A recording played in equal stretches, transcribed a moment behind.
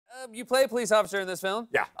You play a police officer in this film.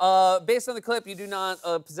 Yeah. Based on the clip, you do not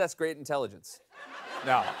possess great intelligence.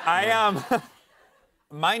 No, I am.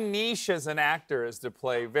 My niche as an actor is to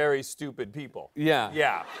play very stupid people. Yeah.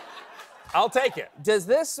 Yeah. I'll take it. Does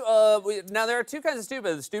this, now there are two kinds of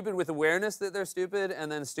stupid. Stupid with awareness that they're stupid, and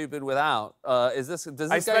then stupid without. Does this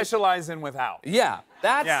I guy... specialize in without. Yeah,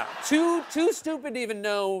 that's Yeah. Too stupid to even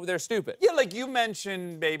know they're stupid. Yeah, like you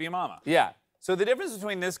mentioned Baby Mama. Yeah. So the difference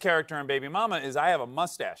between this character and Baby Mama is I have a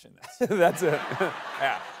mustache in this. That's it.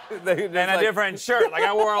 Yeah. And a different shirt. Like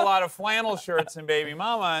I wore a lot of flannel shirts in Baby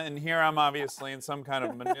Mama, and here I'm obviously in some kind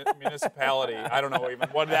of municipality. I don't know even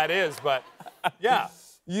what that is, but yeah.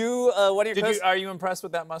 What are your Are you impressed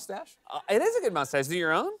with that mustache? It is a good mustache. Is it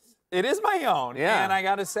your own? It is my own. Yeah. And I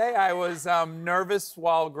gotta say, I was nervous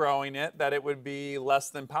while growing it that it would be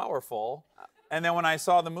less than powerful. And then when I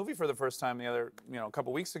saw the movie for the first time the other, a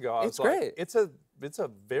couple weeks ago, I was like, great. It's a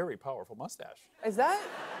very powerful mustache. Is that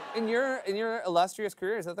in your illustrious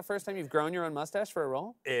career? Is that the first time you've grown your own mustache for a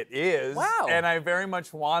role? It is. Wow. And I very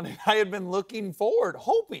much wanted. I had been looking forward,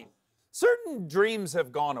 hoping. Certain dreams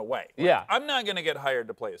have gone away. Like, Yeah. I'm not gonna get hired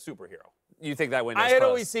to play a superhero. You think that window's I had closed?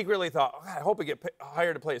 always secretly thought, I hope I get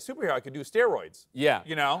hired to play a superhero. I could do steroids. Yeah.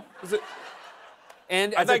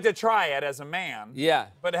 And I'd like to try it as a man. Yeah.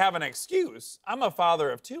 But have an excuse. I'm a father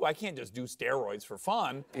of two. I can't just do steroids for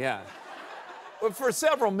fun. Yeah. But for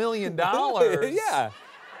several $1 million, Yeah.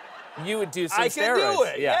 You would do some I steroids. can do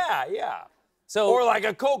it. Yeah. So, Or like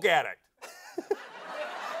a coke addict.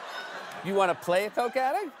 you want to play a coke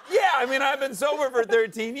addict? Yeah, I mean, I've been sober for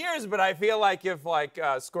 13 years, but I feel like if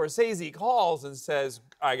Scorsese calls and says,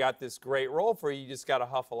 I got this great role for you, you just got to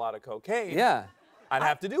huff a lot of cocaine. Yeah. I'd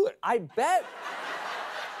have to do it. I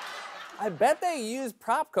bet they use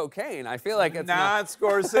prop cocaine. I feel like it's not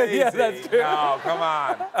Scorsese. Yeah, that's true. No, come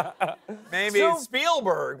on. Maybe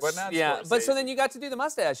Spielberg, but not Scorsese. But so then you got to do the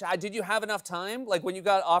mustache. Did you have enough time? Like when you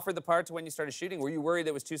got offered the part to when you started shooting, were you worried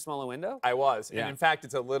it was too small a window? I was. Yeah. And in fact,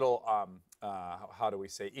 it's a little, how do we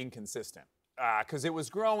say, inconsistent. Because it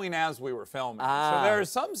was growing as we were filming. So there are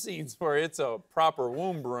some scenes where it's a proper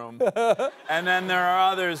womb broom, and then there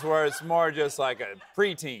are others where it's more just like a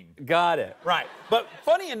preteen. Got it. Right. But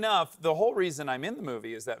funny enough, the whole reason I'm in the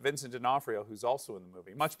movie is that Vincent D'Onofrio, who's also in the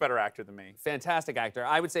movie, much better actor than me. Fantastic actor.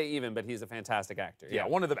 I would say even, but he's a fantastic actor. Yeah,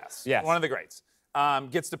 one of the best. Yes. One of the greats.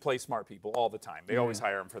 Gets to play smart people all the time. They always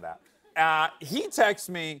hire him for that. He texts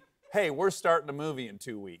me, hey, we're starting a movie in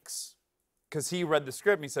 2 weeks. Because he read the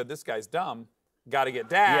script and he said, this guy's dumb. Got to get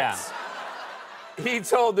Dax. Yeah. He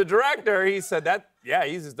told the director, he said,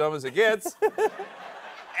 he's as dumb as it gets.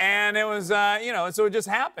 And it was, so it just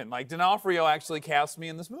happened. Like, D'Onofrio actually cast me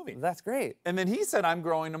in this movie. That's great. And then he said, I'm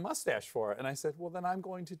growing a mustache for it. And I said, well, then I'm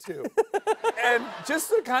going to too. And just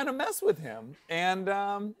to kind of mess with him. And,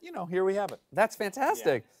 here we have it. That's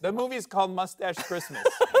fantastic. Yeah. The movie is called Mustache Christmas.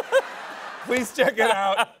 Please check it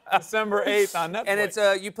out, December 8th on Netflix. And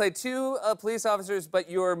it's you play two police officers, but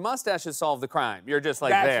your mustaches solve the crime. You're just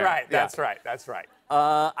like there. That's right.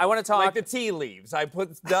 I want to talk... Like the tea leaves. I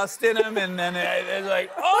put dust in them, and then it's like,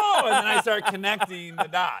 oh! And then I start connecting the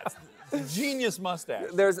dots. It's a genius mustache.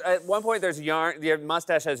 At one point, there's yarn. Your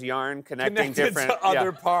mustache has yarn connected different to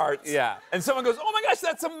other parts. Yeah. And someone goes, oh my gosh,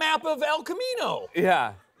 that's a map of El Camino.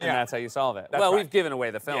 Yeah. And that's how you solve it. We've given away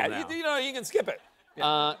the film now. You can skip it.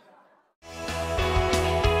 Yeah.